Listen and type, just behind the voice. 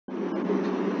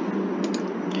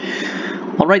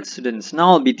Alright students,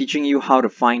 now I'll be teaching you how to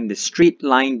find the straight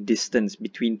line distance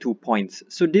between 2 points.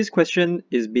 So this question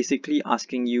is basically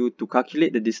asking you to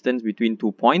calculate the distance between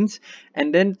 2 points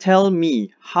and then tell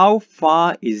me how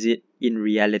far is it in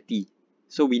reality.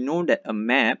 So we know that a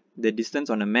map, the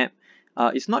distance on a map,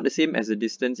 is not the same as the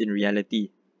distance in reality.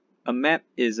 A map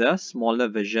is a smaller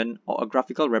version or a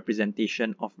graphical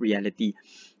representation of reality.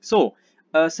 So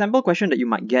a sample question that you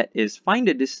might get is find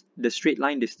the straight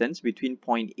line distance between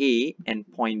point A and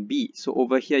point B. So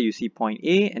over here you see point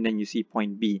A and then you see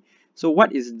point B. So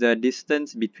what is the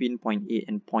distance between point A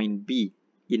and point B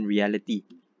in reality?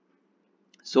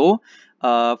 So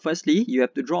firstly, you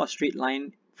have to draw a straight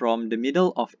line from the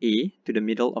middle of A to the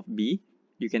middle of B.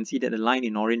 You can see that the line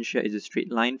in orange here is a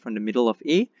straight line from the middle of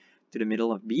A to the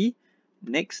middle of B.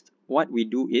 Next, what we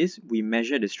do is we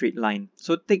measure the straight line.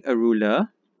 So take a ruler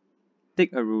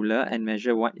and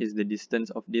measure what is the distance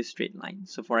of this straight line.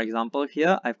 So for example,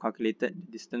 here I've calculated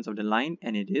the distance of the line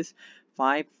and it is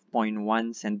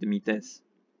 5.1 centimeters.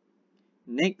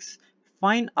 Next,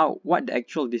 find out what the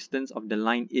actual distance of the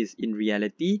line is in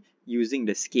reality using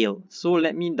the scale. So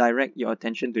let me direct your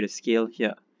attention to the scale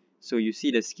here. So you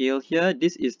see the scale here,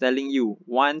 this is telling you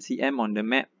 1 cm on the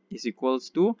map is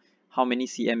equals to how many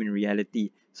cm in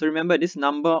reality. So remember, this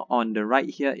number on the right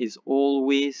here is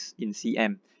always in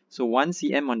cm. So 1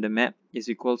 cm on the map is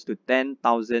equals to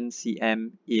 10,000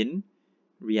 cm in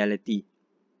reality.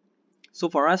 So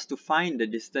for us to find the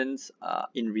distance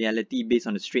in reality based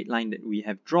on the straight line that we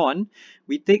have drawn,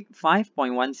 we take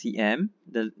 5.1 cm,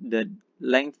 the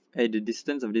length, the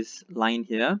distance of this line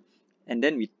here, and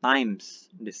then we times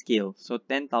the scale, so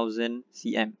 10,000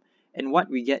 cm. And what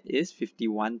we get is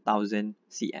 51,000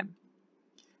 cm.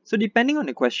 So depending on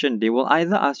the question, they will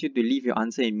either ask you to leave your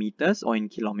answer in meters or in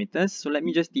kilometers. So let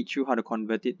me just teach you how to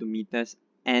convert it to meters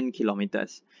and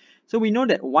kilometers. So we know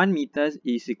that 1 meter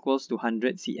is equals to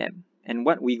 100 cm. And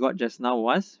what we got just now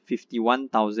was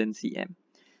 51,000 cm.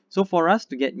 So for us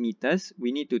to get meters,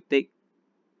 we need to take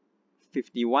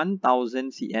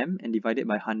 51,000 cm and divide it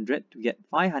by 100 to get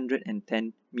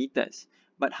 510 meters.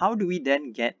 But how do we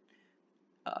then get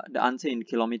the answer in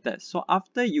kilometers? So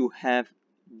after you have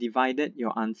divided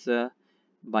your answer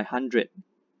by 100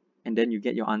 and then you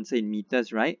get your answer in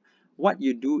meters, right? What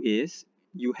you do is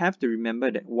you have to remember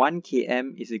that 1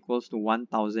 km is equals to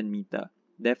 1,000 meter.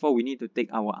 Therefore, we need to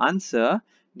take our answer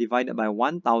divided by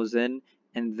 1,000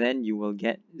 and then you will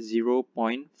get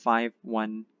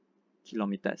 0.51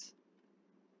 kilometers.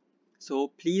 So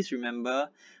please remember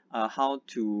how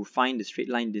to find the straight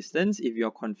line distance. If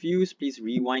you're confused, please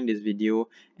rewind this video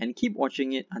and keep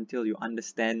watching it until you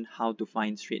understand how to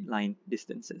find straight line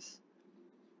distances.